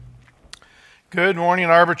Good morning,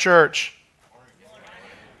 Arbor Church.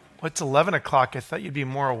 It's 11 o'clock. I thought you'd be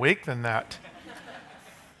more awake than that.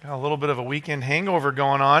 Got a little bit of a weekend hangover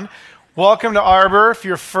going on. Welcome to Arbor. If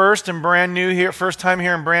you're first time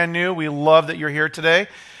here and brand new, we love that you're here today.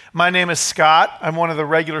 My name is Scott. I'm one of the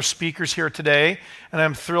regular speakers here today, and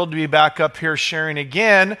I'm thrilled to be back up here sharing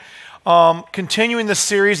again, continuing the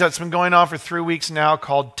series that's been going on for 3 weeks now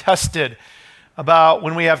called Tested, about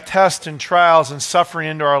when we have tests and trials and suffering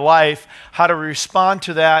into our life, how to respond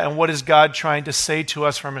to that, and what is God trying to say to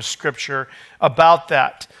us from His Scripture about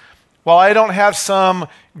that. While I don't have some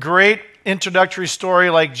great introductory story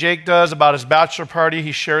like Jake does about his bachelor party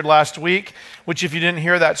he shared last week, which if you didn't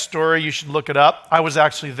hear that story, you should look it up. I was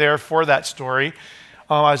actually there for that story.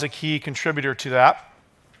 I was a key contributor to that.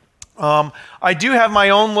 I do have my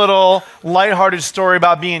own little lighthearted story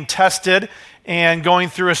about being tested and going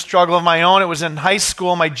through a struggle of my own. It was in high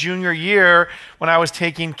school, my junior year, when I was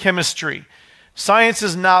taking chemistry. Science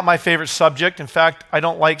is not my favorite subject. In fact, I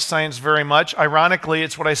don't like science very much. Ironically,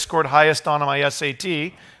 it's what I scored highest on my SAT.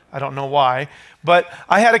 I don't know why. But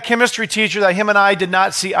I had a chemistry teacher that him and I did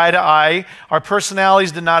not see eye to eye. Our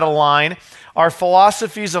personalities did not align. Our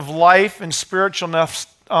philosophies of life and spiritualness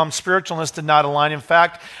did not align. In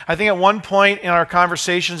fact, I think at one point in our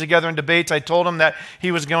conversations together and debates, I told him that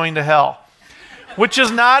he was going to hell, which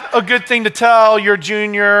is not a good thing to tell your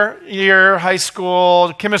junior year high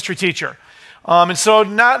school chemistry teacher. And so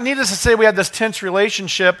needless to say, we had this tense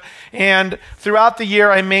relationship, and throughout the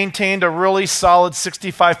year, I maintained a really solid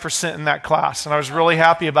 65% in that class, and I was really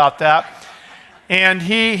happy about that. And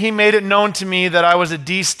he made it known to me that I was a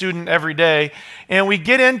D student every day. And we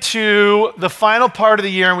get into the final part of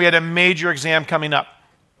the year, and we had a major exam coming up.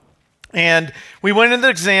 And we went into the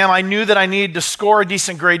exam. I knew that I needed to score a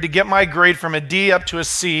decent grade to get my grade from a D up to a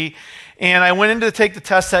C. And I went in to take the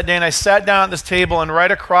test that day, and I sat down at this table, and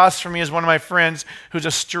right across from me is one of my friends who's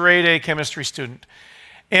a straight A chemistry student.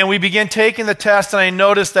 And we began taking the test, and I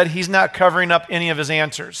noticed that he's not covering up any of his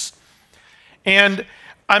answers. And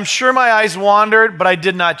I'm sure my eyes wandered, but I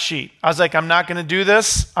did not cheat. I was like, I'm not going to do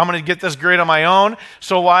this. I'm going to get this grade on my own.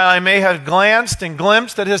 So while I may have glanced and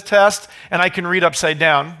glimpsed at his test, and I can read upside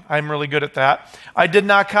down, I'm really good at that, I did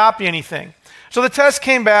not copy anything. So the test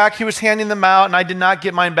came back. He was handing them out, and I did not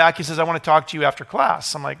get mine back. He says, I want to talk to you after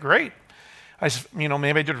class. I'm like, great. I said,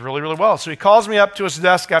 maybe I did really, really well. So he calls me up to his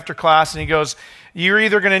desk after class, and he goes, you're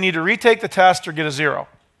either going to need to retake the test or get a 0.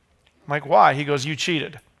 I'm like, why? He goes, you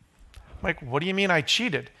cheated. I'm like, what do you mean I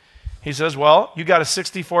cheated? He says, well, you got a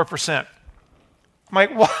 64%. I'm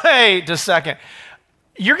like, wait a second.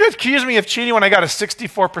 You're going to accuse me of cheating when I got a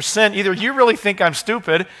 64%. Either you really think I'm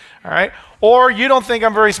stupid, all right, or you don't think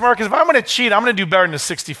I'm very smart, because if I'm going to cheat, I'm going to do better than a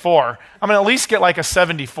 64. I'm going to at least get like a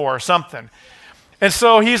 74 or something. And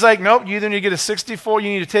so he's like, nope, you either need to get a 64, you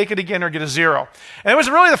need to take it again, or get a 0. And it was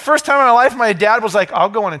really the first time in my life my dad was like, I'll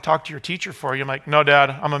go in and talk to your teacher for you. I'm like, no,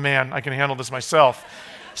 Dad, I'm a man. I can handle this myself.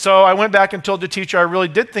 So I went back and told the teacher I really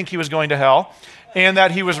did think he was going to hell and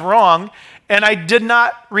that he was wrong, and I did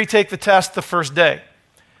not retake the test the first day.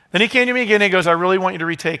 Then he came to me again and he goes, I really want you to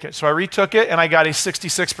retake it. So I retook it, and I got a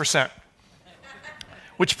 66%,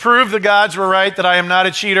 which proved the gods were right that I am not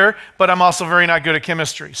a cheater, but I'm also very not good at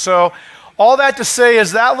chemistry. So all that to say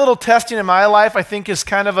is that little testing in my life, I think, is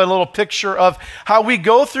kind of a little picture of how we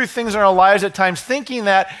go through things in our lives at times thinking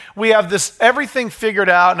that we have this everything figured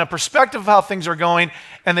out and a perspective of how things are going,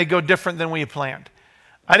 and they go different than we planned.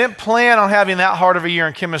 I didn't plan on having that hard of a year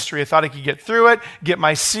in chemistry. I thought I could get through it, get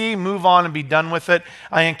my C, move on, and be done with it.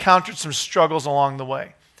 I encountered some struggles along the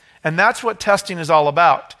way. And that's what testing is all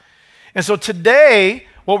about. And so today,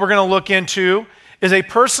 what we're going to look into is a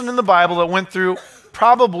person in the Bible that went through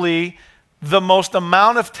probably the most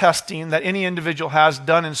amount of testing that any individual has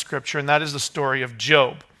done in Scripture, and that is the story of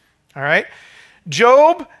Job. All right?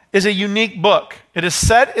 Job is a unique book. It is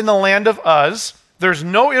set in the land of Uz. There's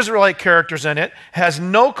no Israelite characters in it, has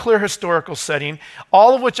no clear historical setting,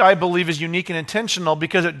 all of which I believe is unique and intentional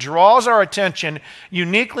because it draws our attention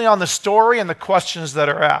uniquely on the story and the questions that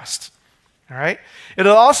are asked. All right? It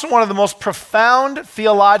is also one of the most profound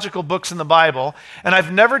theological books in the Bible, and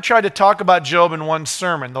I've never tried to talk about Job in one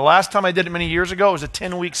sermon. The last time I did it many years ago, it was a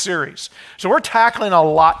 10-week series. So we're tackling a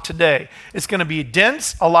lot today. It's going to be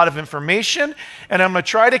dense, a lot of information, and I'm going to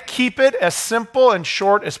try to keep it as simple and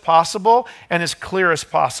short as possible and as clear as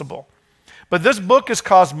possible. But this book has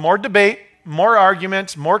caused more debate, more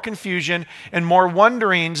arguments, more confusion, and more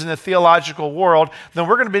wonderings in the theological world than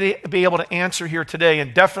we're going to be able to answer here today,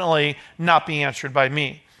 and definitely not be answered by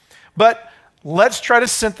me. But let's try to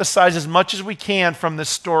synthesize as much as we can from this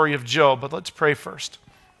story of Job. But let's pray first.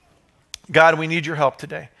 God, we need your help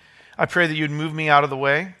today. I pray that you'd move me out of the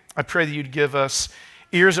way. I pray that you'd give us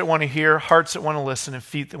ears that want to hear, hearts that want to listen, and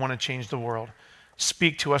feet that want to change the world.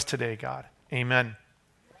 Speak to us today, God. Amen.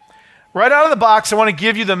 Right out of the box, I want to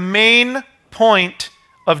give you the main point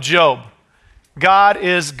of Job. God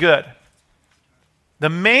is good. The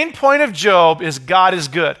main point of Job is God is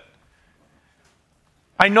good.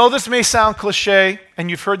 I know this may sound cliche, and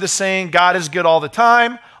you've heard the saying, God is good all the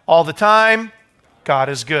time, God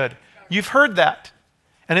is good. You've heard that,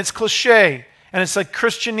 and it's cliche, and it's like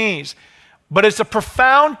Christianese, but it's a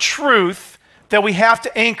profound truth that we have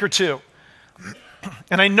to anchor to.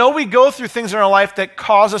 And I know we go through things in our life that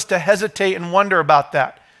cause us to hesitate and wonder about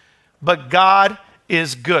that, but God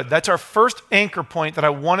is good. That's our first anchor point that I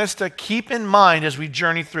want us to keep in mind as we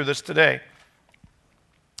journey through this today.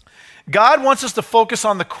 God wants us to focus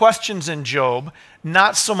on the questions in Job,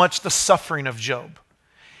 not so much the suffering of Job.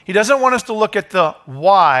 He doesn't want us to look at the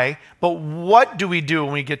why, but what do we do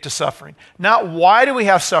when we get to suffering? Not why do we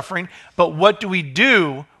have suffering, but what do we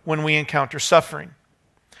do when we encounter suffering?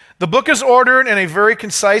 The book is ordered in a very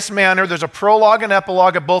concise manner. There's a prologue and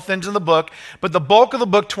epilogue at both ends of the book, but the bulk of the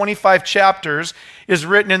book, 25 chapters, is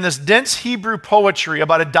written in this dense Hebrew poetry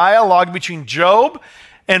about a dialogue between Job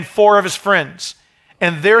and 4 of his friends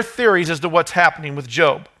and their theories as to what's happening with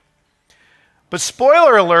Job. But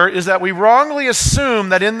spoiler alert is that we wrongly assume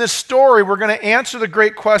that in this story we're going to answer the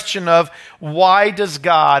great question of why does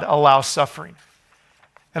God allow suffering?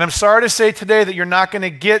 And I'm sorry to say today that you're not going to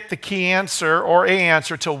get the key answer or a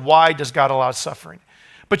answer to why does God allow suffering.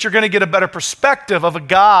 But you're going to get a better perspective of a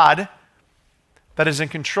God that is in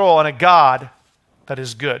control and a God that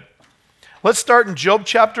is good. Let's start in Job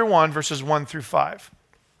chapter 1, verses 1 through 5.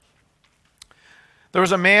 There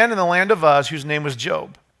was a man in the land of Uz whose name was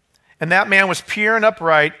Job. And that man was pure and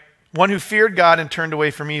upright, one who feared God and turned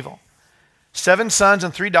away from evil. 7 sons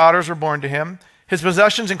and 3 daughters were born to him. His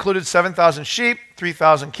possessions included 7,000 sheep,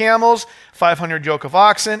 3,000 camels, 500 yoke of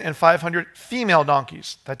oxen, and 500 female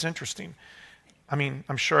donkeys. That's interesting. I mean,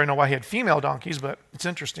 I'm sure I know why he had female donkeys, but it's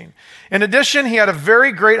interesting. In addition, he had a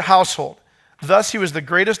very great household. Thus, he was the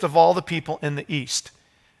greatest of all the people in the East.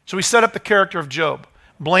 So we set up the character of Job.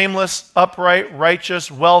 Blameless, upright,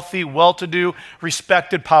 righteous, wealthy, well-to-do,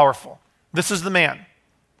 respected, powerful. This is the man.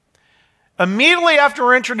 Immediately after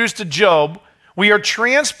we're introduced to Job, we are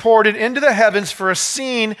transported into the heavens for a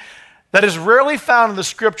scene that is rarely found in the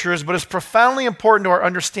scriptures, but is profoundly important to our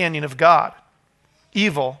understanding of God,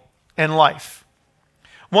 evil, and life.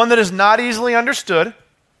 One that is not easily understood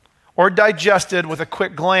or digested with a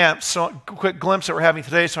quick glimpse that we're having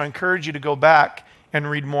today, so I encourage you to go back and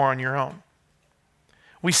read more on your own.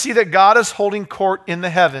 We see that God is holding court in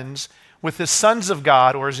the heavens with his sons of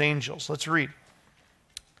God, or his angels. Let's read.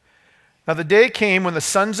 Now the day came when the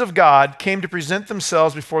sons of God came to present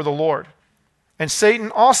themselves before the Lord, and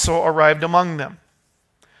Satan also arrived among them.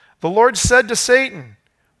 The Lord said to Satan,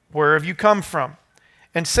 "Where have you come from?"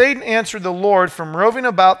 And Satan answered the Lord, "From roving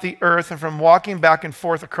about the earth and from walking back and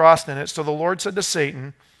forth across in it." So the Lord said to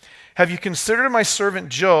Satan, "Have you considered my servant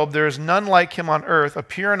Job? There is none like him on earth, a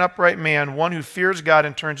pure and upright man, one who fears God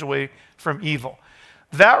and turns away from evil."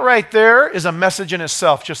 That right there is a message in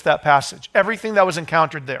itself, just that passage. Everything that was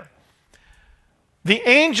encountered there. The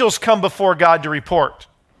angels come before God to report.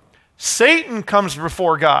 Satan comes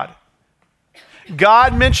before God.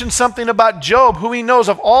 God mentions something about Job, who he knows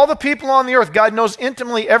of all the people on the earth. God knows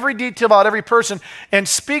intimately every detail about every person and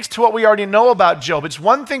speaks to what we already know about Job. It's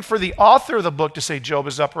one thing for the author of the book to say Job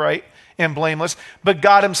is upright and blameless, but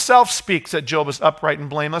God himself speaks that Job is upright and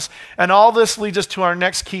blameless. And all this leads us to our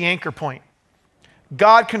next key anchor point.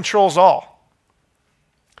 God controls all.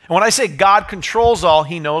 And when I say God controls all,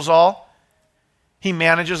 he knows all. He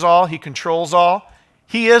manages all. He controls all.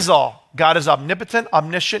 He is all. God is omnipotent,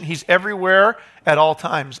 omniscient. He's everywhere at all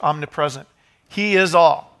times, omnipresent. He is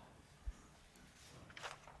all.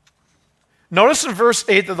 Notice in verse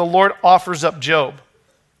 8 that the Lord offers up Job.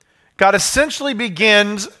 God essentially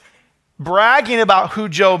begins bragging about who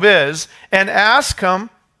Job is and asks him,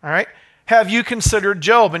 all right, have you considered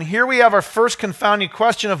Job? And here we have our first confounding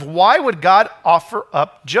question of why would God offer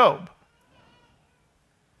up Job?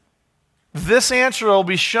 This answer will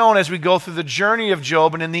be shown as we go through the journey of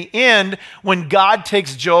Job, and in the end, when God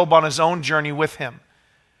takes Job on his own journey with him.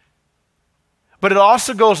 But it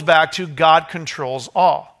also goes back to God controls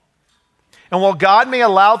all. And while God may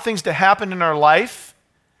allow things to happen in our life,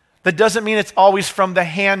 that doesn't mean it's always from the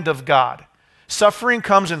hand of God. Suffering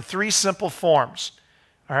comes in 3 simple forms,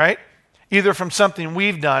 all right? Either from something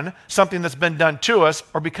we've done, something that's been done to us,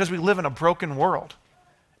 or because we live in a broken world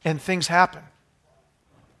and things happen.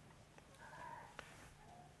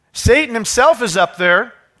 Satan himself is up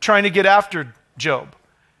there trying to get after Job.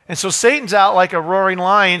 And so Satan's out like a roaring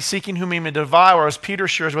lion seeking whom he may devour, as Peter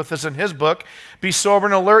shares with us in his book. Be sober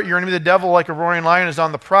and alert. Your enemy, the devil, like a roaring lion, is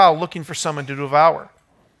on the prowl looking for someone to devour.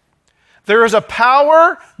 There is a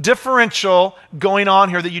power differential going on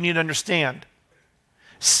here that you need to understand.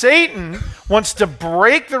 Satan wants to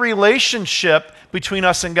break the relationship between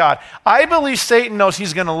us and God. I believe Satan knows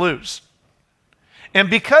he's going to lose. And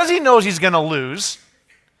because he knows he's going to lose,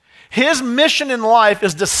 his mission in life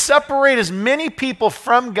is to separate as many people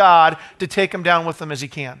from God to take them down with him as he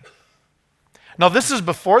can. Now, this is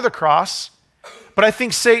before the cross, but I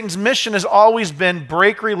think Satan's mission has always been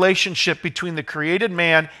break relationship between the created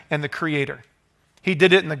man and the Creator. He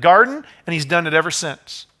did it in the garden, and he's done it ever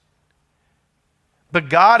since. But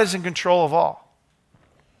God is in control of all.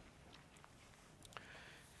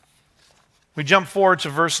 We jump forward to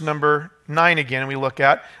verse number 9 again, and we look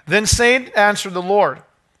at, then Satan answered the Lord,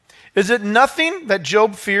 is it nothing that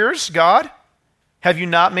Job fears God? Have you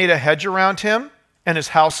not made a hedge around him and his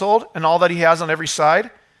household and all that he has on every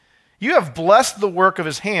side? You have blessed the work of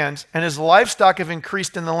his hands, and his livestock have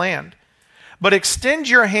increased in the land. But extend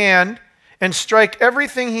your hand and strike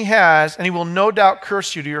everything he has, and he will no doubt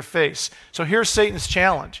curse you to your face. So here's Satan's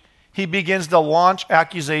challenge. He begins to launch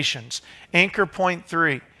accusations. Anchor point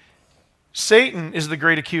 3. Satan is the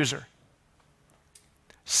great accuser.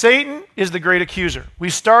 Satan is the great accuser. We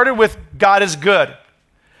started with God is good.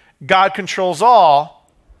 God controls all,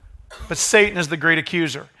 but Satan is the great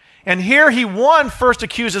accuser. And here he first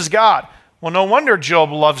accuses God. Well, no wonder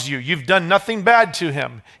Job loves you. You've done nothing bad to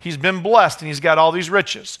him. He's been blessed and he's got all these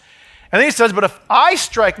riches. And then he says, but if I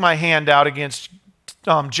strike my hand out against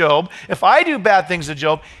Job, if I do bad things to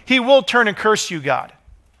Job, he will turn and curse you, God.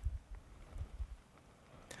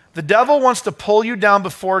 The devil wants to pull you down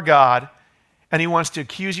before God, and he wants to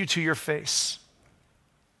accuse you to your face.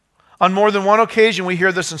 On more than one occasion, we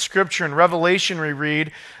hear this in Scripture. In Revelation, we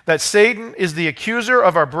read that Satan is the accuser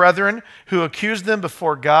of our brethren who accuse them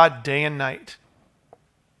before God day and night.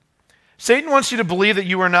 Satan wants you to believe that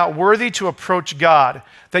you are not worthy to approach God,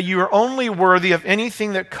 that you are only worthy of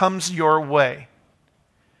anything that comes your way.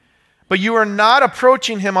 But you are not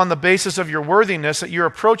approaching him on the basis of your worthiness, that you're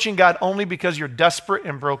approaching God only because you're desperate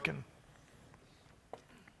and broken.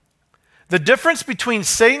 The difference between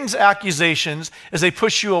Satan's accusations is they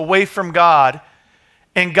push you away from God,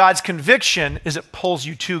 and God's conviction is it pulls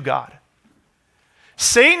you to God.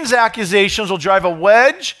 Satan's accusations will drive a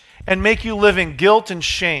wedge and make you live in guilt and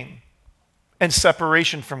shame and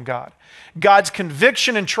separation from God. God's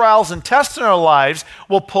conviction and trials and tests in our lives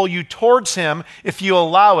will pull you towards him if you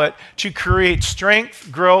allow it to create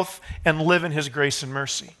strength, growth, and live in his grace and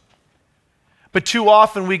mercy. But too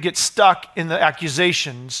often we get stuck in the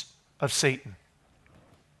accusations of Satan.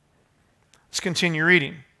 Let's continue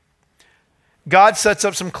reading. God sets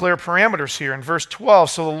up some clear parameters here in verse 12.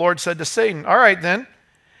 So the Lord said to Satan, all right then,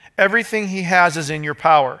 everything he has is in your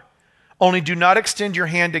power. Only do not extend your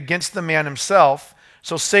hand against the man himself.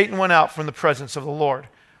 So Satan went out from the presence of the Lord.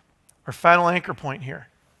 Our final anchor point here.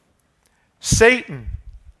 Satan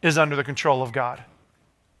is under the control of God.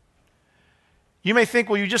 You may think,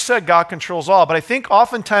 well, you just said God controls all, but I think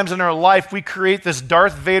oftentimes in our life we create this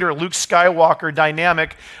Darth Vader, Luke Skywalker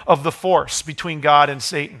dynamic of the Force between God and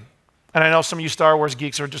Satan. And I know some of you Star Wars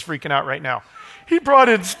geeks are just freaking out right now. He brought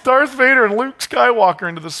in Darth Vader and Luke Skywalker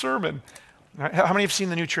into the sermon. How many have seen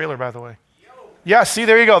the new trailer, by the way? Yeah, see,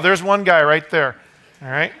 there you go. There's one guy right there. All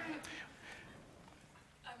right?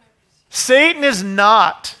 Satan is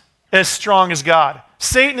not as strong as God.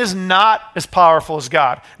 Satan is not as powerful as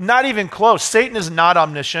God. Not even close. Satan is not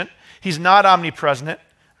omniscient. He's not omnipresent.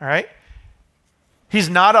 All right? He's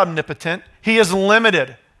not omnipotent. He is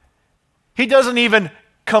limited. He doesn't even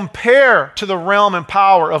compare to the realm and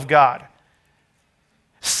power of God.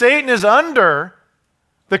 Satan is under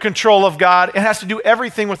the control of God and has to do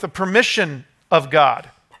everything with the permission of God.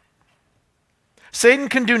 Satan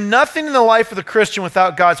can do nothing in the life of the Christian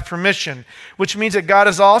without God's permission, which means that God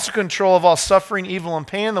is also in control of all suffering, evil, and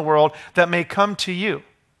pain in the world that may come to you.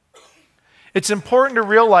 It's important to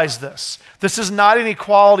realize this. This is not an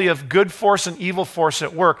equality of good force and evil force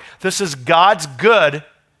at work. This is God's good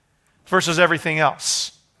versus everything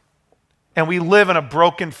else. And we live in a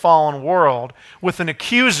broken, fallen world with an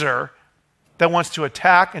accuser that wants to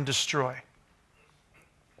attack and destroy.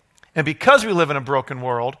 And because we live in a broken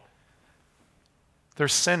world,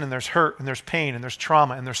 there's sin and there's hurt and there's pain and there's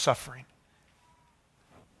trauma and there's suffering.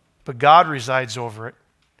 But God resides over it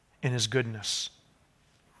in his goodness.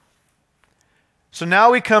 So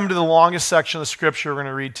now we come to the longest section of the scripture we're going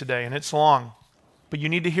to read today, and it's long, but you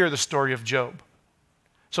need to hear the story of Job.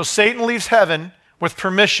 So Satan leaves heaven with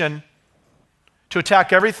permission to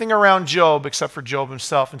attack everything around Job except for Job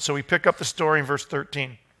himself. And so we pick up the story in verse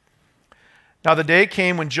 13. Now the day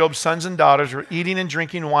came when Job's sons and daughters were eating and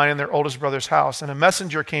drinking wine in their oldest brother's house, and a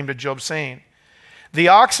messenger came to Job saying, the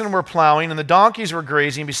oxen were plowing and the donkeys were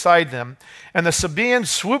grazing beside them, and the Sabaeans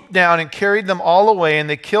swooped down and carried them all away, and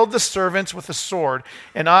they killed the servants with the sword,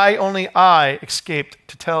 and only I escaped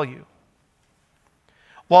to tell you.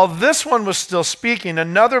 While this one was still speaking,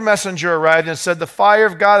 another messenger arrived and said, the fire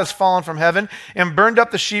of God has fallen from heaven and burned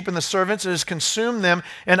up the sheep and the servants and has consumed them,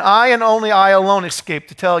 and only I alone escaped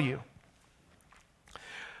to tell you.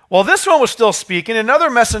 While this one was still speaking, another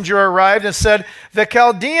messenger arrived and said, the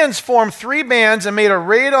Chaldeans formed 3 bands and made a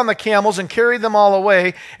raid on the camels and carried them all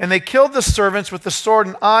away, and they killed the servants with the sword,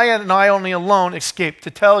 and I only alone escaped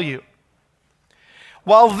to tell you.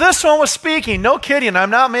 While this one was speaking, no kidding, I'm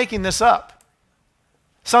not making this up.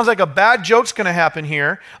 Sounds like a bad joke's going to happen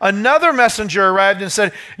here. Another messenger arrived and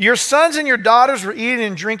said, your sons and your daughters were eating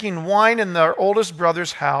and drinking wine in their oldest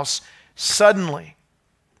brother's house. Suddenly,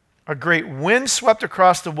 a great wind swept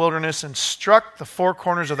across the wilderness and struck the 4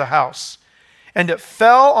 corners of the house. And it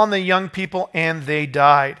fell on the young people, and they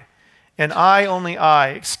died. And only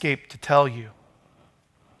I escaped to tell you.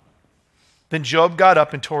 Then Job got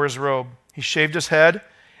up and tore his robe. He shaved his head,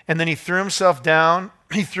 and then he threw himself down.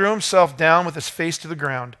 He threw himself down with his face to the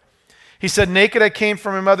ground. He said, naked I came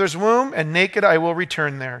from my mother's womb, and naked I will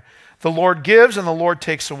return there. The Lord gives, and the Lord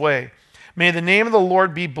takes away. May the name of the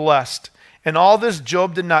Lord be blessed. In all this,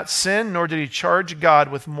 Job did not sin, nor did he charge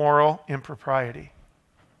God with moral impropriety.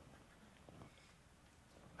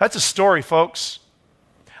 That's a story, folks.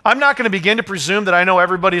 I'm not going to begin to presume that I know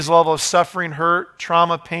everybody's level of suffering, hurt,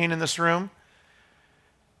 trauma, pain in this room.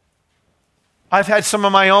 I've had some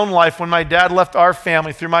of my own life when my dad left our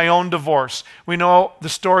family through my own divorce. We know the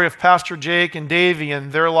story of Pastor Jake and Davey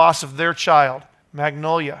and their loss of their child,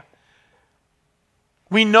 Magnolia.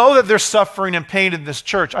 We know that there's suffering and pain in this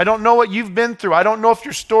church. I don't know what you've been through. I don't know if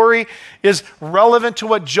your story is relevant to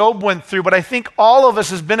what Job went through, but I think all of us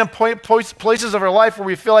has been in places of our life where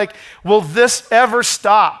we feel like, will this ever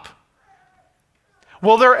stop?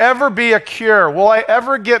 Will there ever be a cure? Will I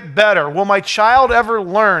ever get better? Will my child ever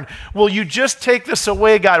learn? Will you just take this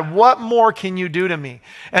away, God? What more can you do to me?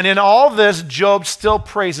 And in all this, Job still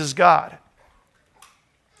praises God.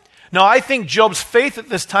 Now, I think Job's faith at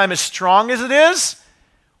this time, as strong as it is,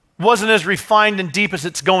 wasn't as refined and deep as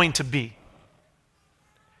it's going to be.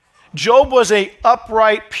 Job was an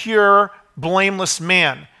upright, pure, blameless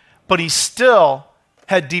man, but he still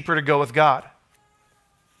had deeper to go with God.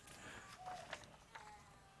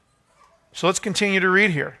 So let's continue to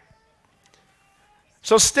read here.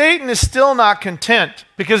 So Satan is still not content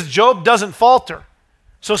because Job doesn't falter.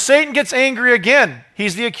 So Satan gets angry again.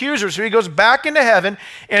 He's the accuser. So he goes back into heaven,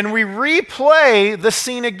 and we replay the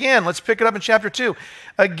scene again. Let's pick it up in chapter 2.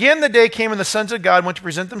 Again, the day came when the sons of God went to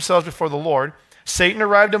present themselves before the Lord. Satan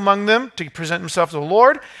arrived among them to present himself to the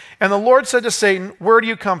Lord. And the Lord said to Satan, where do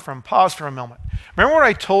you come from? Pause for a moment. Remember when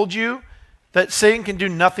I told you that Satan can do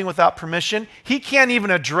nothing without permission? He can't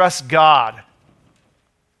even address God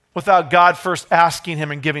without God first asking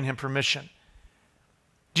him and giving him permission.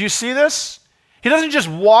 Do you see this? He doesn't just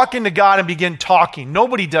walk into God and begin talking.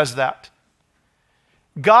 Nobody does that.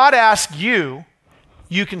 God asks you,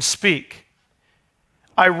 you can speak.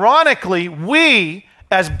 Ironically, we,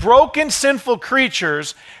 as broken, sinful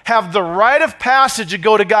creatures, have the rite of passage to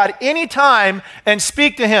go to God anytime and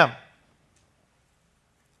speak to him.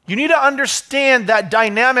 You need to understand that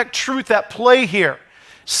dynamic truth at play here.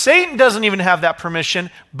 Satan doesn't even have that permission,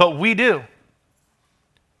 but we do.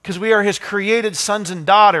 Because we are his created sons and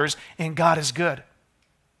daughters, and God is good.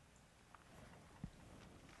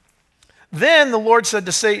 Then the Lord said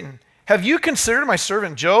to Satan, have you considered my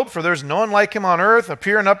servant Job? For there's no one like him on earth, a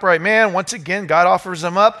pure and upright man. Once again, God offers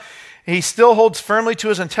him up. He still holds firmly to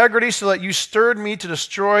his integrity, so that you stirred me to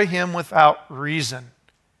destroy him without reason.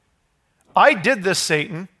 I did this,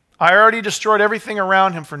 Satan. I already destroyed everything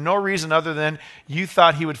around him for no reason other than you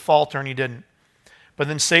thought he would falter, and he didn't. But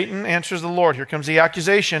then Satan answers the Lord. Here comes the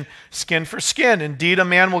accusation, skin for skin. Indeed, a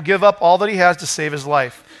man will give up all that he has to save his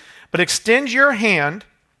life. But extend your hand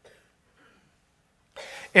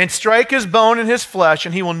and strike his bone and his flesh,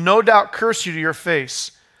 and he will no doubt curse you to your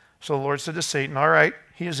face. So the Lord said to Satan, all right,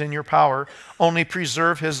 he is in your power. Only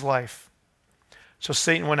preserve his life. So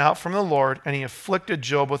Satan went out from the Lord, and he afflicted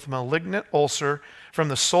Job with a malignant ulcer from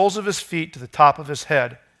the soles of his feet to the top of his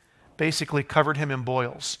head. Basically covered him in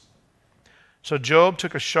boils. So Job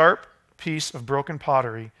took a sharp piece of broken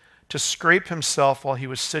pottery to scrape himself while he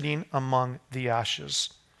was sitting among the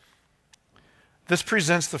ashes. This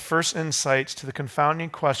presents the first insights to the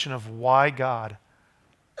confounding question of why God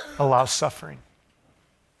allows suffering.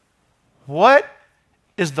 What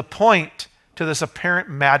is the point to this apparent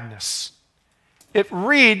madness? It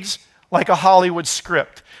reads like a Hollywood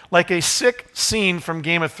script, like a sick scene from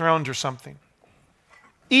Game of Thrones or something.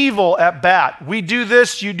 Evil at bat. We do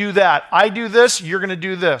this, you do that. I do this, you're going to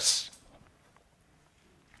do this.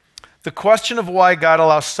 The question of why God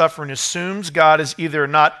allows suffering assumes God is either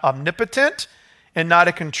not omnipotent and not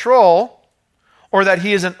in control, or that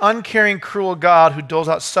he is an uncaring, cruel God who doles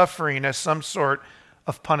out suffering as some sort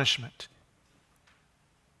of punishment.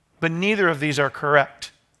 But neither of these are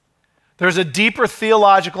correct. There's a deeper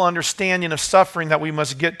theological understanding of suffering that we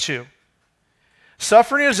must get to.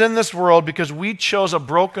 Suffering is in this world because we chose a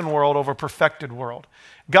broken world over a perfected world.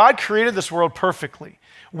 God created this world perfectly.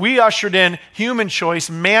 We ushered in human choice,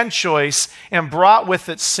 man choice, and brought with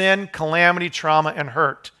it sin, calamity, trauma, and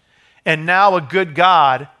hurt. And now a good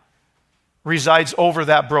God resides over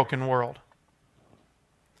that broken world.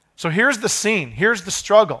 So here's the scene. Here's the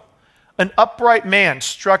struggle. An upright man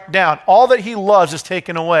struck down. All that he loves is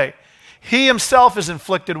taken away. He himself is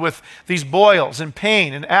inflicted with these boils and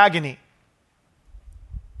pain and agony.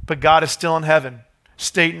 But God is still in heaven.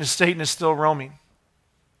 Satan is still roaming.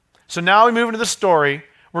 So now we move into the story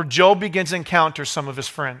where Job begins to encounter some of his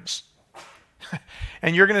friends.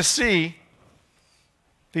 And you're going to see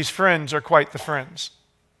these friends are quite the friends.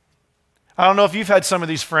 I don't know if you've had some of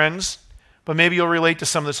these friends, but maybe you'll relate to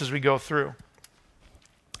some of this as we go through.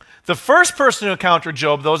 The first person to encounter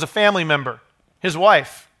Job, though, is a family member, his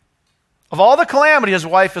wife. Of all the calamity, his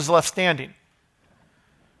wife is left standing.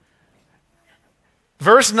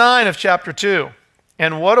 Verse 9 of chapter 2,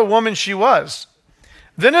 and what a woman she was.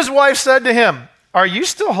 Then his wife said to him, are you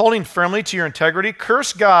still holding firmly to your integrity?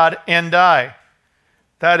 Curse God and die.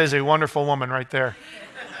 That is a wonderful woman right there.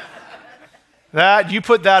 You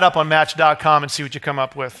put that up on Match.com and see what you come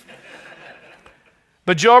up with.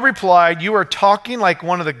 But Job replied, you are talking like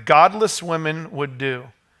one of the godless women would do.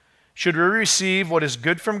 Should we receive what is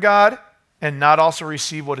good from God and not also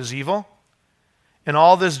receive what is evil? In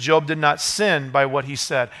all this, Job did not sin by what he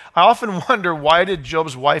said. I often wonder, why did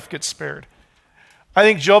Job's wife get spared? I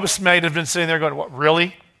think Job might have been sitting there going, what,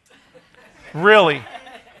 really? Really?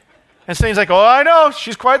 And Satan's like, oh, I know,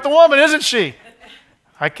 she's quite the woman, isn't she?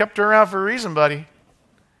 I kept her around for a reason, buddy.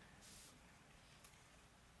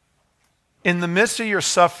 In the midst of your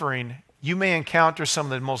suffering, you may encounter some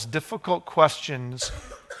of the most difficult questions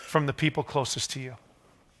from the people closest to you.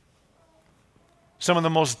 Some of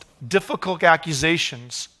the most difficult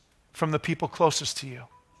accusations from the people closest to you.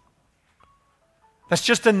 That's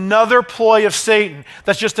just another ploy of Satan.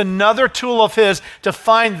 That's just another tool of his to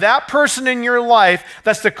find that person in your life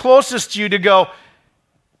that's the closest to you to go,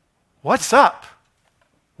 what's up?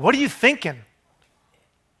 What are you thinking?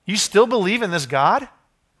 You still believe in this God?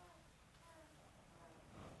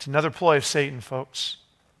 It's another ploy of Satan, folks.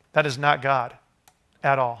 That is not God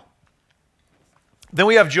at all. Then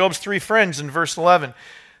we have Job's three friends in verse 11.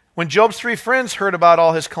 When Job's three friends heard about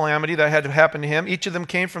all his calamity that had happened to him, each of them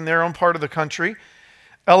came from their own part of the country.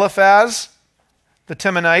 Eliphaz, the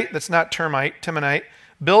Temanite, that's not termite, Temanite,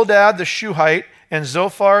 Bildad, the Shuhite, and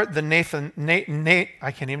Zophar, the Naamathite.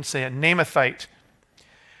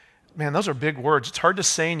 Man, those are big words. It's hard to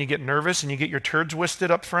say and you get nervous and you get your turds twisted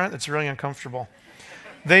up front. It's really uncomfortable.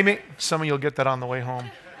 Some of you will get that on the way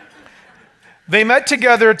home. They met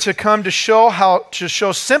together to come to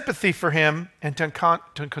show sympathy for him and to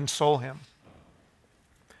console him.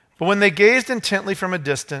 But when they gazed intently from a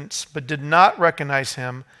distance, but did not recognize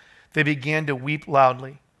him, they began to weep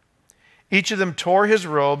loudly. Each of them tore his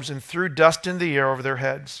robes and threw dust in the air over their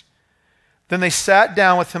heads. Then they sat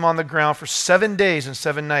down with him on the ground for 7 days and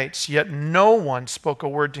 7 nights, yet no one spoke a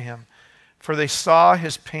word to him, for they saw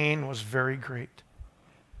his pain was very great.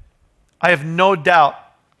 I have no doubt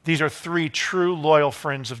these are three true loyal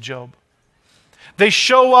friends of Job. They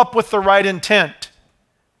show up with the right intent.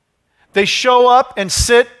 They show up and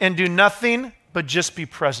sit and do nothing but just be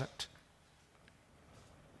present.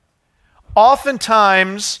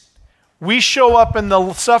 Oftentimes, we show up in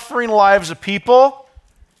the suffering lives of people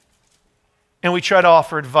and we try to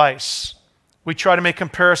offer advice. We try to make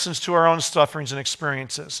comparisons to our own sufferings and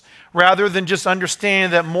experiences, rather than just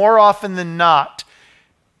understanding that more often than not,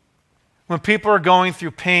 when people are going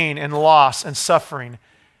through pain and loss and suffering,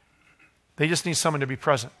 they just need someone to be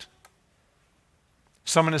present.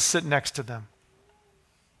 Someone to sit next to them.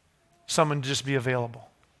 Someone to just be available.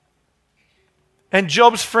 And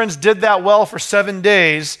Job's friends did that well for 7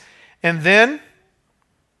 days, and then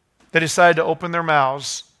they decided to open their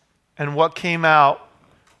mouths, and what came out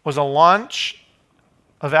was a launch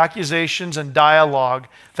of accusations and dialogue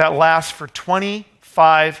that lasts for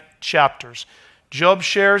 25 chapters. Job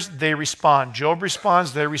shares, they respond. Job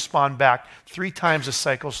responds, they respond back. 3 times this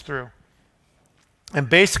cycles through. And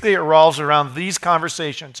basically it revolves around these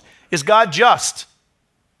conversations. Is God just?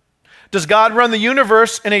 Does God run the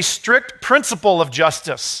universe in a strict principle of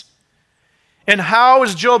justice? And how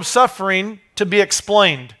is Job's suffering to be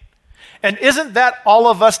explained? And isn't that all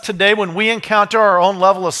of us today when we encounter our own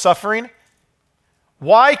level of suffering?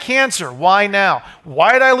 Why cancer? Why now?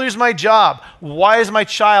 Why did I lose my job? Why is my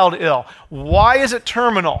child ill? Why is it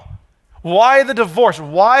terminal? Why the divorce?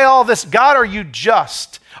 Why all this? God, are you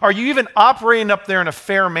just? Are you even operating up there in a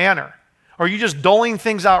fair manner? Or are you just doling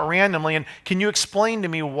things out randomly? And can you explain to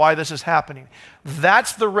me why this is happening?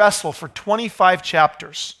 That's the wrestle for 25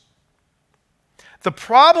 chapters. The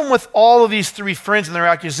problem with all of these 3 friends and their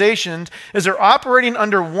accusations is they're operating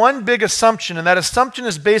under one big assumption, and that assumption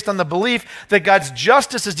is based on the belief that God's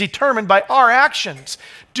justice is determined by our actions.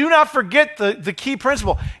 Do not forget the key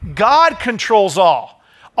principle. God controls all.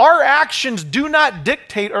 Our actions do not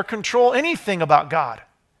dictate or control anything about God.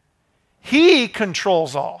 He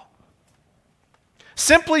controls all.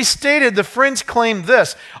 Simply stated, the friends claim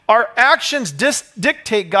this: our actions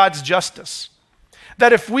dictate God's justice.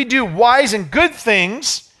 That if we do wise and good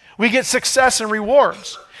things, we get success and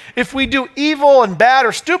rewards. If we do evil and bad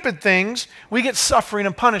or stupid things, we get suffering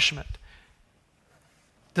and punishment.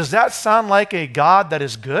 Does that sound like a God that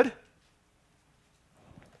is good?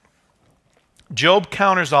 Job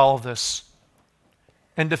counters all of this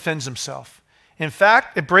and defends himself. In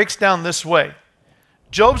fact, it breaks down this way.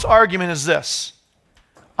 Job's argument is this: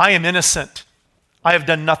 I am innocent. I have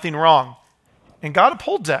done nothing wrong. And God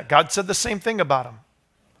upholds that. God said the same thing about him.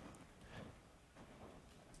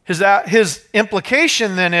 His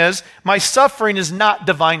implication then is, my suffering is not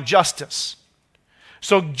divine justice.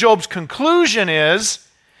 So Job's conclusion is,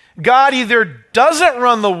 God either doesn't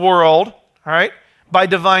run the world, all right, by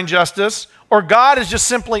divine justice, or God is just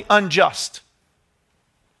simply unjust.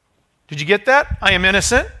 Did you get that? I am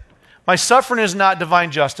innocent. My suffering is not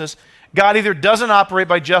divine justice. God either doesn't operate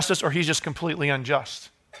by justice or he's just completely unjust.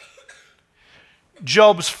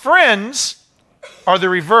 Job's friends are the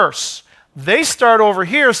reverse. They start over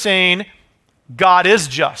here saying, God is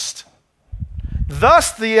just.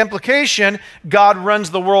 Thus, the implication, God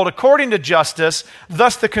runs the world according to justice.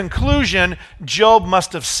 Thus, the conclusion, Job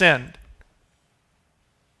must have sinned.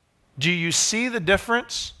 Do you see the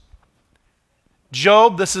difference?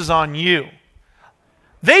 Job, this is on you.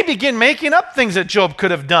 They begin making up things that Job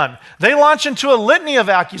could have done. They launch into a litany of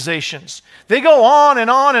accusations. They go on and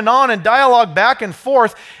on and on and dialogue back and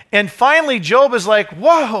forth. And finally, Job is like,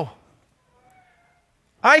 whoa,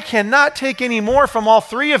 I cannot take any more from all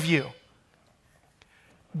 3 of you.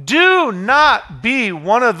 Do not be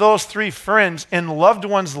one of those 3 friends in loved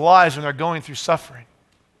ones' lives when they're going through suffering.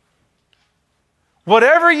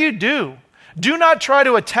 Whatever you do, do not try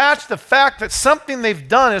to attach the fact that something they've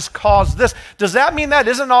done has caused this. Does that mean that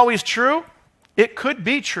isn't always true? It could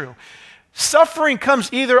be true. Suffering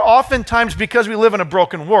comes either oftentimes because we live in a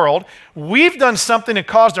broken world, we've done something that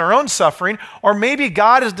caused our own suffering, or maybe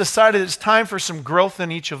God has decided it's time for some growth in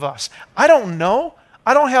each of us. I don't know.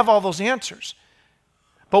 I don't have all those answers.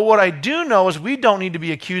 But what I do know is we don't need to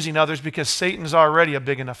be accusing others because Satan's already a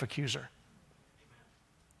big enough accuser.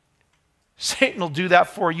 Satan will do that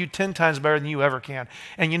for you 10 times better than you ever can.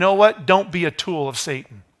 And you know what? Don't be a tool of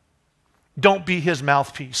Satan. Don't be his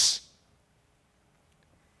mouthpiece.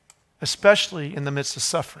 Especially in the midst of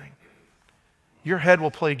suffering. Your head will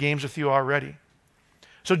play games with you already.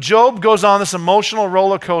 So Job goes on this emotional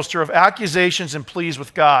roller coaster of accusations and pleas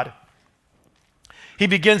with God. He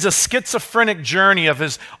begins a schizophrenic journey of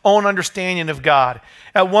his own understanding of God.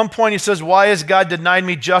 At one point he says, why has God denied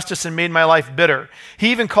me justice and made my life bitter?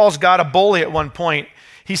 He even calls God a bully at one point.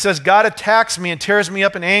 He says, God attacks me and tears me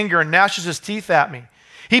up in anger and gnashes his teeth at me.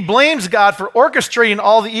 He blames God for orchestrating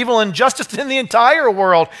all the evil and injustice in the entire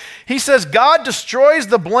world. He says God destroys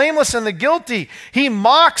the blameless and the guilty. He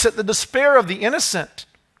mocks at the despair of the innocent.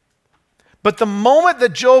 But the moment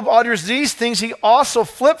that Job utters these things, he also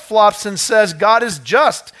flip-flops and says God is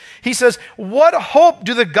just. He says, what hope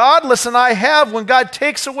do the godless and I have when God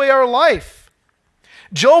takes away our life?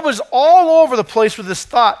 Job is all over the place with his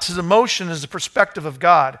thoughts, his emotions, his perspective of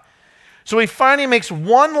God. So he finally makes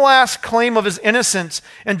one last claim of his innocence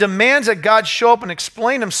and demands that God show up and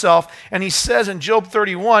explain himself. And he says in Job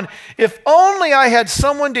 31, if only I had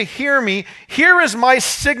someone to hear me, here is my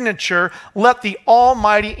signature, let the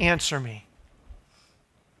Almighty answer me.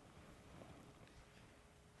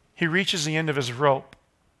 He reaches the end of his rope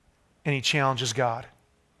and he challenges God.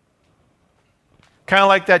 Kind of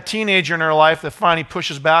like that teenager in our life that finally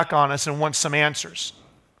pushes back on us and wants some answers.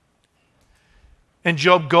 And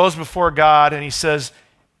Job goes before God and he says,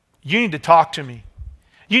 you need to talk to me.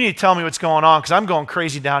 You need to tell me what's going on because I'm going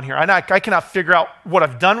crazy down here. I cannot figure out what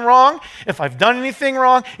I've done wrong, if I've done anything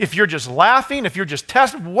wrong, if you're just laughing, if you're just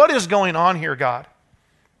testing. What is going on here, God?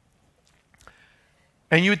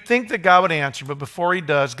 And you would think that God would answer, but before he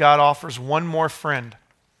does, God offers one more friend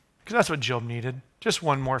because that's what Job needed, just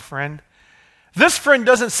one more friend. This friend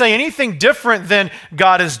doesn't say anything different than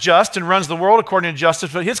God is just and runs the world according to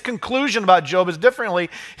justice, but his conclusion about Job is differently.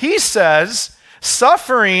 He says,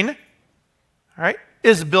 suffering, all right,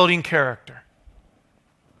 is building character.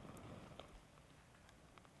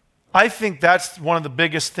 I think that's one of the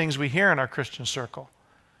biggest things we hear in our Christian circle,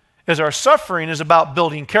 is our suffering is about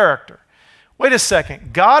building character. Wait a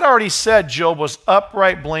second. God already said Job was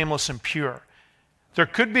upright, blameless, and pure. There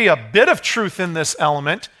could be a bit of truth in this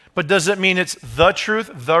element, but does it mean it's the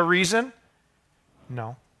truth, the reason?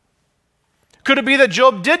 No. Could it be that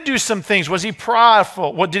Job did do some things? Was he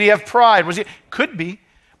prideful? What did he have pride? Could be,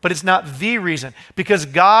 but it's not the reason. Because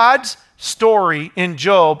God's story in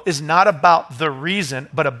Job is not about the reason,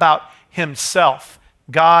 but about himself.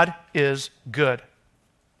 God is good.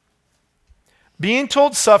 Being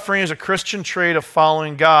told suffering is a Christian trait of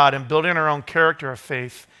following God and building our own character of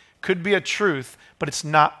faith could be a truth, but it's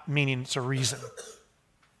not meaning it's a reason.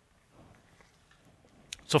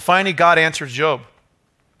 So finally, God answers Job.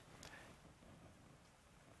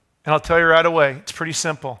 And I'll tell you right away, it's pretty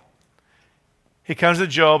simple. He comes to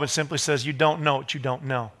Job and simply says, you don't know what you don't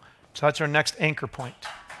know. So that's our next anchor point.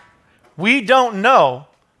 We don't know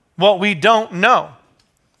what we don't know.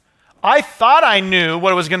 I thought I knew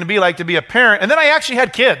what it was going to be like to be a parent, and then I actually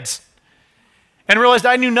had kids and realized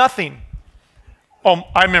I knew nothing. Oh,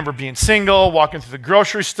 I remember being single, walking through the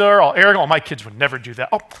grocery store, all arrogant. Oh, my kids would never do that.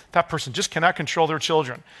 Oh, that person just cannot control their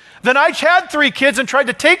children. Then I had 3 kids and tried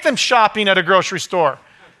to take them shopping at a grocery store.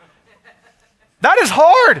 That is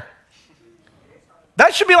hard.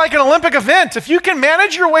 That should be like an Olympic event. If you can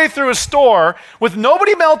manage your way through a store with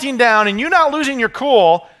nobody melting down and you not losing your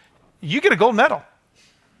cool, you get a gold medal.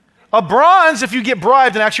 A bronze if you get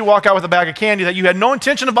bribed and actually walk out with a bag of candy that you had no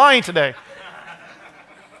intention of buying today.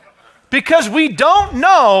 Because we don't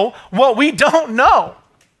know what we don't know,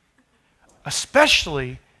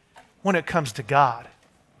 especially when it comes to God.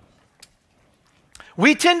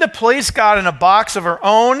 We tend to place God in a box of our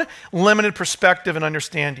own limited perspective and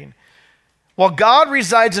understanding, while God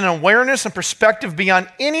resides in awareness and perspective beyond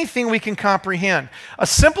anything we can comprehend. A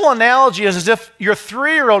simple analogy is as if your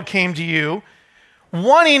 3-year-old came to you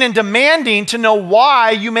wanting and demanding to know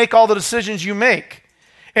why you make all the decisions you make.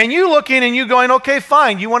 And you looking and you going, okay,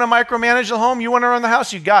 fine. You want to micromanage the home? You want to run the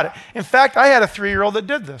house? You got it. In fact, I had a 3-year-old that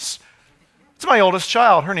did this. It's my oldest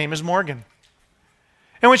child. Her name is Morgan.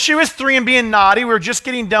 And when she was 3 and being naughty, we were just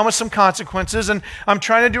getting done with some consequences, and I'm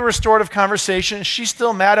trying to do a restorative conversation, and she's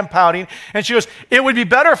still mad and pouting. And she goes, it would be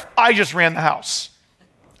better if I just ran the house.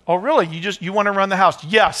 Oh, really? You want to run the house?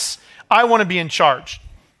 Yes. I want to be in charge.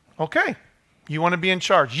 Okay. You want to be in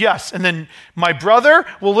charge? Yes. And then my brother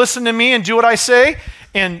will listen to me and do what I say,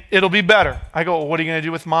 and it'll be better. I go, well, what are you going to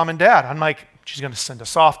do with mom and dad? I'm like, she's going to send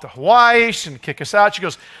us off to Hawaii. She's going to kick us out.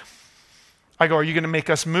 I go, are you going to make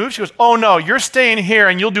us move? She goes, oh, no, you're staying here,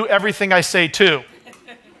 and you'll do everything I say, too.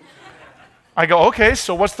 I go, okay,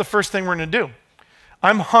 so what's the first thing we're going to do?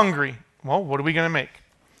 I'm hungry. Well, what are we going to make?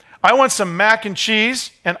 I want some mac and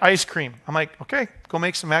cheese and ice cream. I'm like, okay, go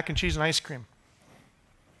make some mac and cheese and ice cream.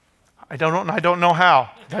 I don't know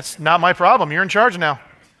how. That's not my problem. You're in charge now.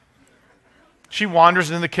 She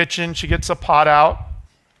wanders in the kitchen. She gets a pot out.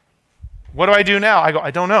 What do I do now? I go,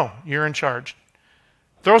 I don't know. You're in charge.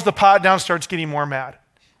 Throws the pot down, starts getting more mad.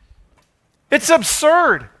 It's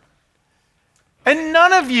absurd. And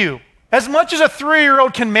none of you, as much as a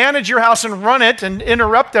 3-year-old can manage your house and run it and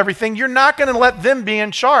interrupt everything, you're not going to let them be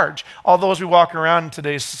in charge. Although as we walk around in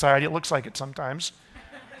today's society, it looks like it sometimes.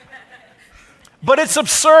 But it's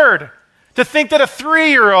absurd to think that a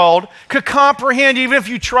 3-year-old could comprehend, even if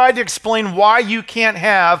you tried to explain why you can't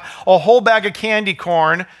have a whole bag of candy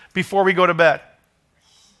corn before we go to bed.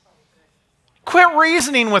 Quit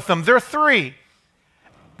reasoning with them. They're 3.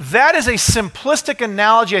 That is a simplistic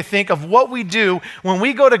analogy, I think, of what we do when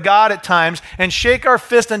we go to God at times and shake our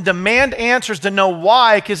fist and demand answers to know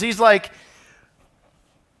why, because he's like,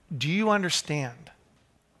 do you understand?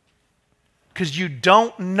 Because you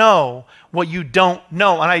don't know what you don't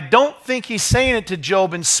know. And I don't think he's saying it to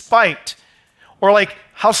Job in spite or like,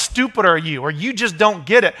 how stupid are you? Or you just don't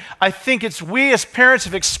get it. I think it's we as parents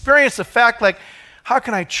have experienced the fact like, how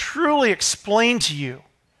can I truly explain to you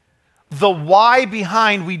the why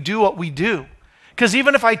behind we do what we do? Because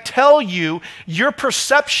even if I tell you, your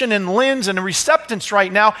perception and lens and receptance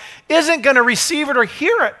right now isn't going to receive it or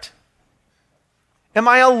hear it. Am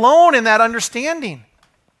I alone in that understanding?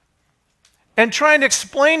 And trying to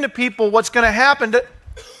explain to people what's going to happen.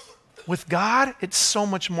 With God, it's so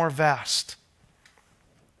much more vast.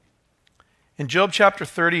 In Job chapter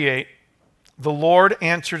 38, the Lord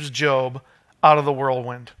answers Job out of the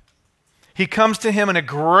whirlwind. He comes to him in a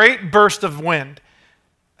great burst of wind.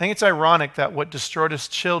 I think it's ironic that what destroyed his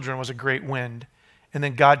children was a great wind, and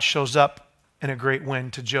then God shows up in a great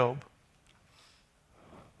wind to Job.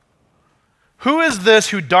 Who is this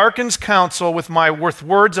who darkens counsel with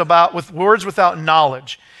words without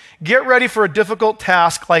knowledge? Get ready for a difficult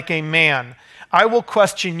task like a man. I will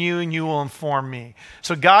question you and you will inform me.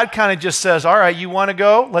 So God kind of just says, all right, you want to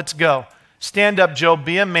go? Let's go. Stand up, Job,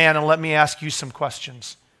 be a man, and let me ask you some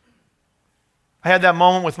questions. I had that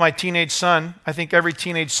moment with my teenage son. I think every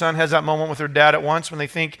teenage son has that moment with their dad at once when they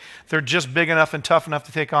think they're just big enough and tough enough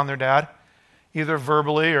to take on their dad, either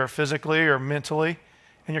verbally or physically or mentally.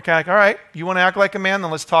 And you're kind of like, all right, you want to act like a man? Then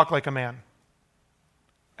let's talk like a man.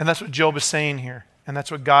 And that's what Job is saying here. And that's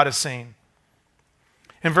what God is saying.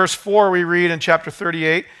 In verse 4, we read in chapter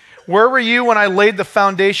 38, where were you when I laid the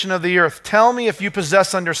foundation of the earth? Tell me if you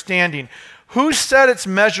possess understanding. Who set its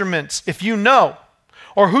measurements, if you know?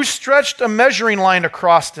 Or who stretched a measuring line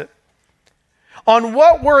across it? On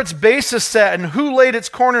what were its bases set, and who laid its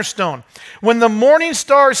cornerstone? When the morning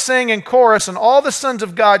stars sang in chorus, and all the sons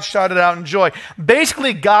of God shouted out in joy.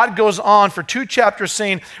 Basically, God goes on for 2 chapters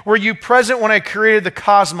saying, were you present when I created the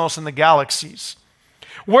cosmos and the galaxies?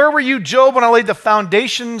 Where were you, Job, when I laid the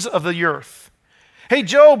foundations of the earth? Hey,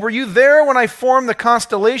 Job, were you there when I formed the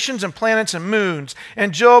constellations and planets and moons?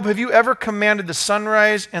 And Job, have you ever commanded the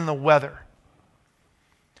sunrise and the weather?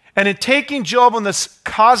 And in taking Job on this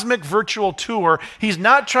cosmic virtual tour, he's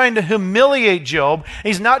not trying to humiliate Job.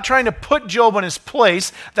 He's not trying to put Job in his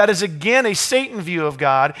place. That is, again, a Satan view of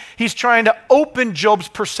God. He's trying to open Job's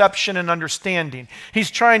perception and understanding.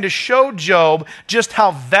 He's trying to show Job just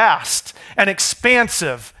how vast and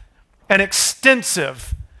expansive and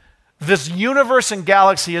extensive this universe and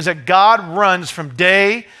galaxy is, that God runs from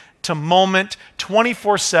day to moment,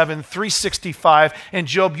 24/7, 365. And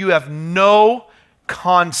Job, you have no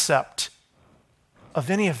concept of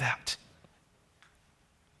any of that.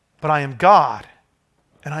 But I am God,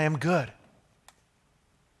 and I am good.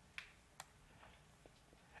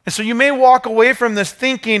 And so you may walk away from this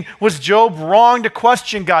thinking, was Job wrong to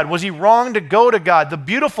question God? Was he wrong to go to God? The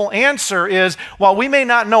beautiful answer is, while we may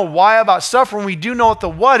not know why about suffering, we do know what the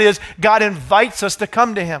what is. God invites us to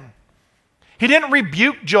come to him. He didn't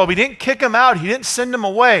rebuke Job. He didn't kick him out. He didn't send him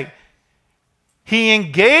away. He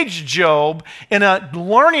engaged Job in a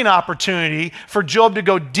learning opportunity for Job to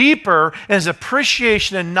go deeper in his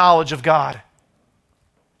appreciation and knowledge of God.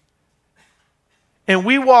 And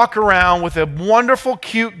we walk around with a wonderful,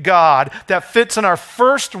 cute God that fits in our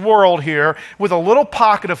first world here with a little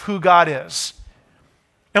pocket of who God is.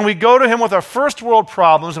 And we go to him with our first world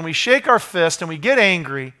problems, and we shake our fist, and we get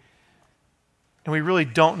angry, and we really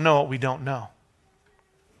don't know what we don't know.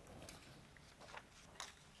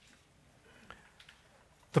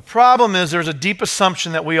 The problem is there's a deep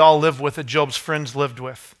assumption that we all live with, that Job's friends lived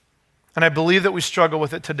with. And I believe that we struggle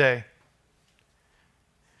with it today.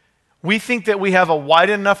 We think that we have a wide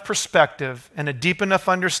enough perspective and a deep enough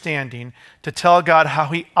understanding to tell God how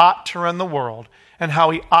he ought to run the world and how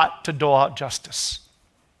he ought to dole out justice.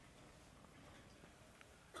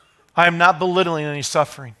 I am not belittling any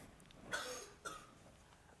suffering.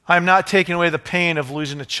 I am not taking away the pain of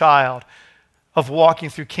losing a child, of walking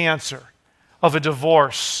through cancer, of a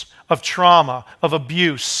divorce, of trauma, of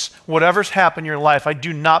abuse, whatever's happened in your life. I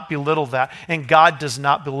do not belittle that, and God does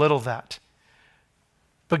not belittle that.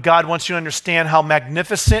 But God wants you to understand how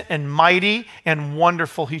magnificent and mighty and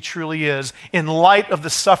wonderful he truly is in light of the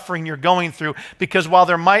suffering you're going through, because while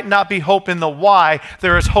there might not be hope in the why,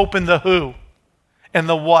 there is hope in the who and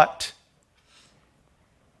the what.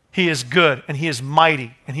 He is good, and he is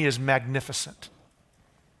mighty, and he is magnificent.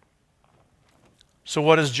 So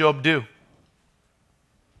what does Job do?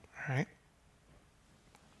 Right?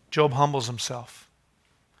 Job humbles himself.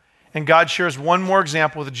 And God shares one more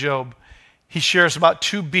example with Job. He shares about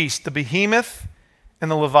 2 beasts, the behemoth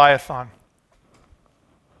and the leviathan.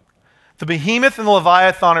 The behemoth and the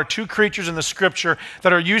leviathan are 2 creatures in the scripture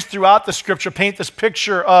that are used throughout the scripture, paint this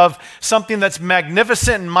picture of something that's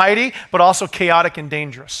magnificent and mighty, but also chaotic and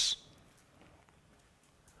dangerous.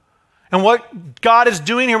 And what God is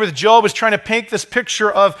doing here with Job is trying to paint this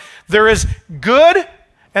picture of there is good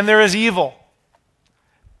and there is evil.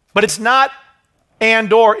 But it's not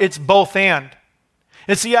and or, it's both and.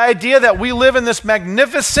 It's the idea that we live in this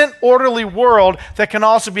magnificent, orderly world that can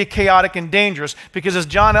also be chaotic and dangerous. Because as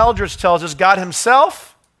John Eldredge tells us, God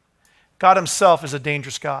himself is a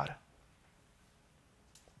dangerous God.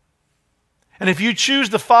 And if you choose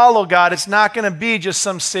to follow God, it's not going to be just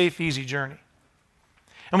some safe, easy journey.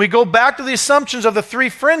 And we go back to the assumptions of the three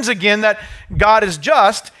friends again, that God is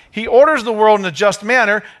just. He orders the world in a just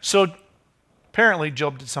manner. So apparently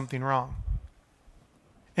Job did something wrong.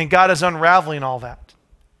 And God is unraveling all that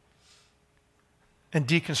and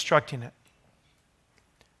deconstructing it.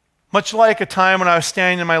 Much like a time when I was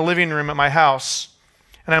standing in my living room at my house,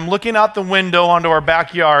 and I'm looking out the window onto our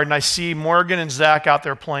backyard, and I see Morgan and Zach out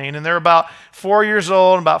there playing, and they're about 4 years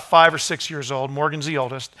old and about 5 or 6 years old. Morgan's the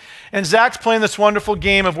oldest. And Zach's playing this wonderful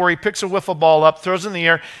game of where he picks a wiffle ball up, throws it in the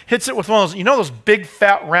air, hits it with one of those, those big,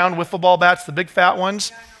 fat, round wiffle ball bats, the big, fat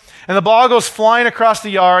ones? And the ball goes flying across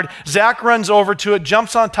the yard. Zach runs over to it,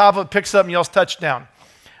 jumps on top of it, picks it up, and yells, touchdown.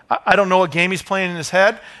 I don't know what game he's playing in his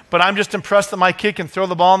head, but I'm just impressed that my kid can throw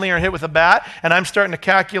the ball in the air and hit with a bat, and I'm starting to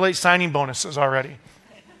calculate signing bonuses already.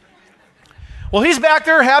 Well, he's back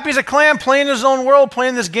there happy as a clam, playing his own world,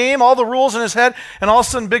 playing this game, all the rules in his head, and all of a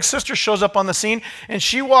sudden Big Sister shows up on the scene, and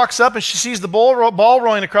she walks up and she sees the ball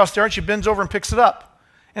rolling across there, and she bends over and picks it up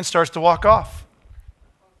and starts to walk off.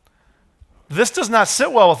 This does not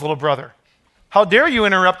sit well with little brother. How dare you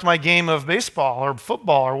interrupt my game of baseball or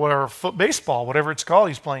football or whatever, baseball, whatever it's called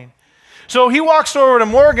he's playing. So he walks over to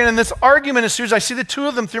Morgan, and this argument ensues. I see the two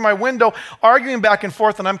of them through my window arguing back and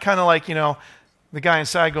forth, and I'm kind of like, the guy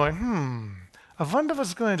inside going, I wonder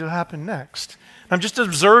what's going to happen next. I'm just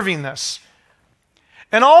observing this.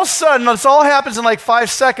 And all of a sudden, this all happens in like 5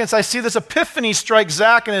 seconds. I see this epiphany strike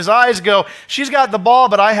Zach, and his eyes go, she's got the ball,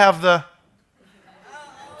 but I have the...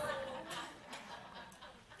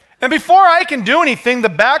 And before I can do anything, the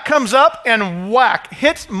bat comes up and whack,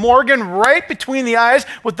 hits Morgan right between the eyes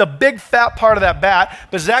with the big fat part of that bat.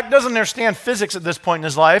 But Zach doesn't understand physics at this point in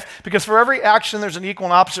his life, because for every action, there's an equal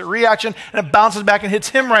and opposite reaction, and it bounces back and hits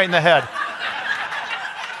him right in the head.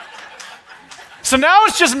 So now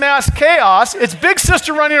it's just mass chaos. It's Big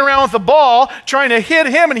Sister running around with the ball, trying to hit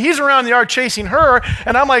him, and he's around the yard chasing her.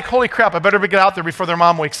 And I'm like, holy crap, I better get out there before their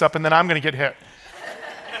mom wakes up, and then I'm going to get hit.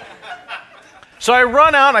 So I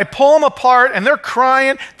run out, and I pull them apart, and they're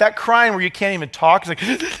crying, that crying where you can't even talk. It's like,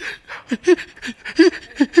 hit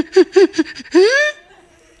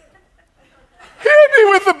me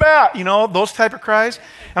with the bat, those type of cries.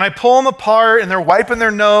 And I pull them apart, and they're wiping their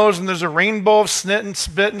nose, and there's a rainbow of snit and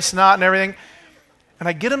spit and snot and everything. And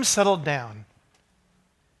I get them settled down.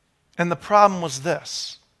 And the problem was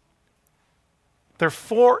this. They're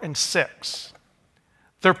 4 and 6.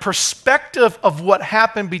 Their perspective of what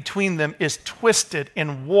happened between them is twisted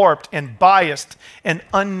and warped and biased and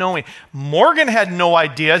unknowing. Morgan had no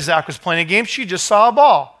idea Zach was playing a game. She just saw a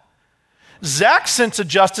ball. Zach's sense of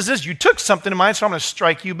justice is, you took something of mine, so I'm going to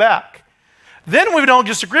strike you back. Then we don't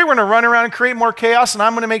disagree. We're going to run around and create more chaos, and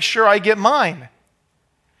I'm going to make sure I get mine.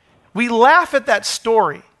 We laugh at that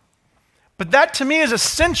story. But that, to me, is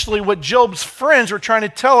essentially what Job's friends were trying to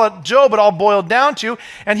tell Job it all boiled down to,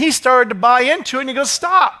 and he started to buy into it, and he goes,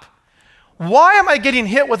 stop. Why am I getting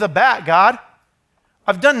hit with a bat, God?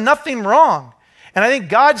 I've done nothing wrong. And I think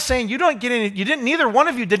God's saying, neither one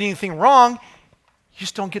of you did anything wrong, you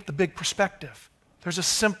just don't get the big perspective. There's a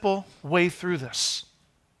simple way through this.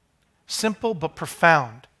 Simple but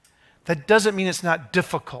profound. That doesn't mean it's not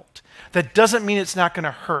difficult. That doesn't mean it's not going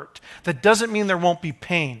to hurt. That doesn't mean there won't be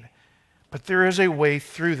pain. But there is a way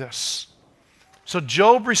through this. So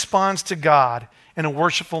Job responds to God in a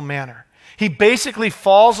worshipful manner. He basically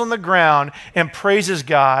falls on the ground and praises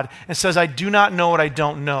God and says, I do not know what I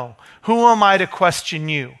don't know. Who am I to question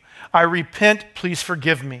you? I repent, please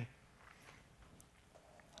forgive me.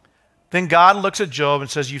 Then God looks at Job and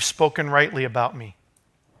says, you've spoken rightly about me.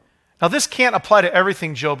 Now this can't apply to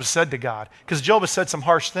everything Job has said to God, because Job has said some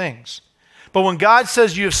harsh things. But when God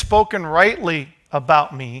says you have spoken rightly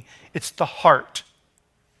about me, it's the heart.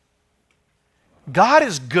 God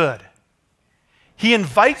is good. He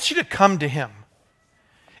invites you to come to him.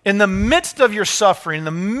 In the midst of your suffering, in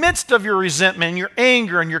the midst of your resentment, and your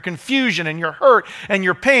anger, and your confusion, and your hurt, and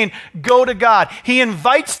your pain, go to God. He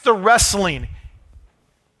invites the wrestling.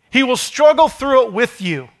 He will struggle through it with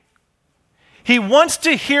you. He wants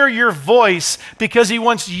to hear your voice because he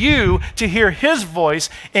wants you to hear his voice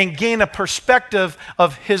and gain a perspective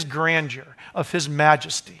of his grandeur, of his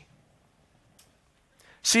majesty.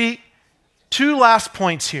 See, 2 last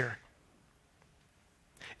points here.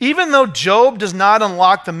 Even though Job does not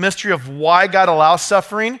unlock the mystery of why God allows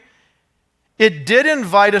suffering, it did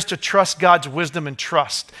invite us to trust God's wisdom and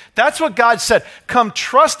trust. That's what God said. Come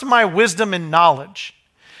trust my wisdom and knowledge.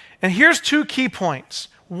 And here's two key points.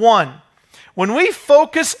 One, when we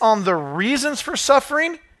focus on the reasons for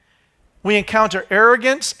suffering, we encounter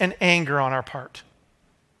arrogance and anger on our part.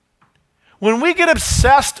 When we get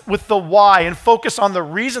obsessed with the why and focus on the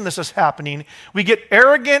reason this is happening, we get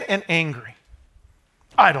arrogant and angry.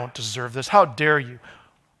 I don't deserve this. How dare you?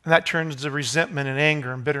 And that turns to resentment and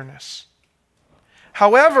anger and bitterness.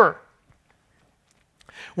 However,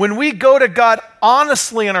 when we go to God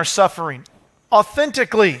honestly in our suffering,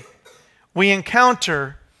 authentically, we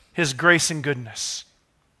encounter His grace and goodness.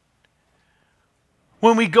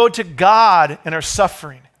 When we go to God in our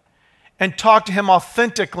suffering and talk to Him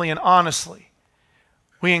authentically and honestly,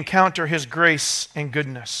 we encounter His grace and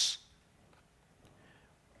goodness.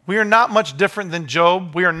 We are not much different than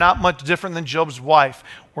Job. We are not much different than Job's wife.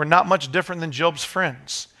 We're not much different than Job's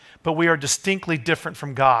friends. But we are distinctly different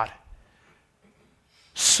from God.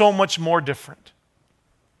 So much more different.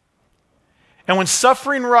 And when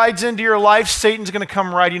suffering rides into your life, Satan's going to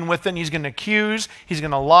come riding with it, and he's going to accuse, he's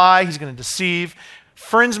going to lie, he's going to deceive.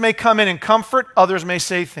 Friends may come in and comfort, others may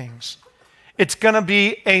say things. It's going to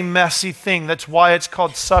be a messy thing. That's why it's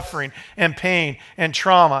called suffering and pain and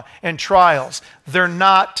trauma and trials. They're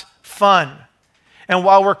not fun. And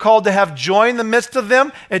while we're called to have joy in the midst of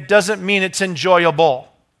them, it doesn't mean it's enjoyable.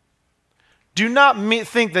 Do not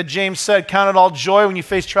think that James said, count it all joy when you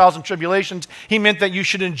face trials and tribulations. He meant that you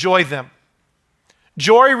should enjoy them.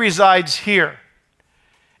 Joy resides here.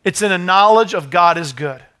 It's in a knowledge of God is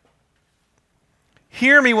good.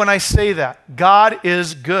 Hear me when I say that. God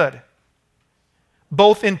is good,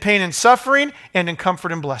 both in pain and suffering and in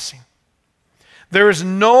comfort and blessing. There is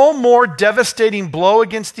no more devastating blow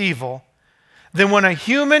against evil than when a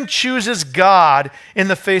human chooses God in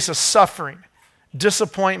the face of suffering,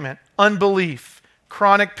 disappointment, unbelief,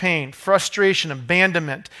 chronic pain, frustration,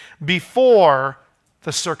 abandonment, before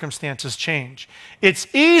the circumstances change. It's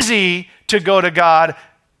easy to go to God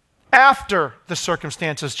after the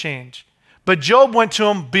circumstances change. But Job went to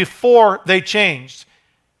Him before they changed.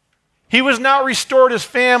 He was not restored his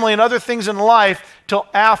family and other things in life till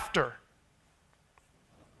after.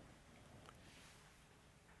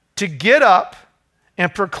 To get up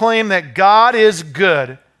and proclaim that God is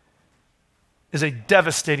good is a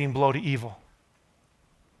devastating blow to evil.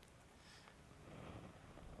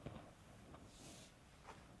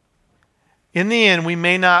 In the end, we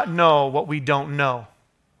may not know what we don't know.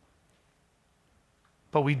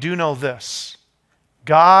 But we do know this: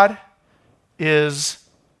 God is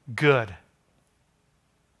good.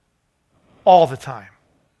 All the time.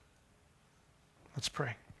 Let's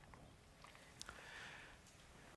pray.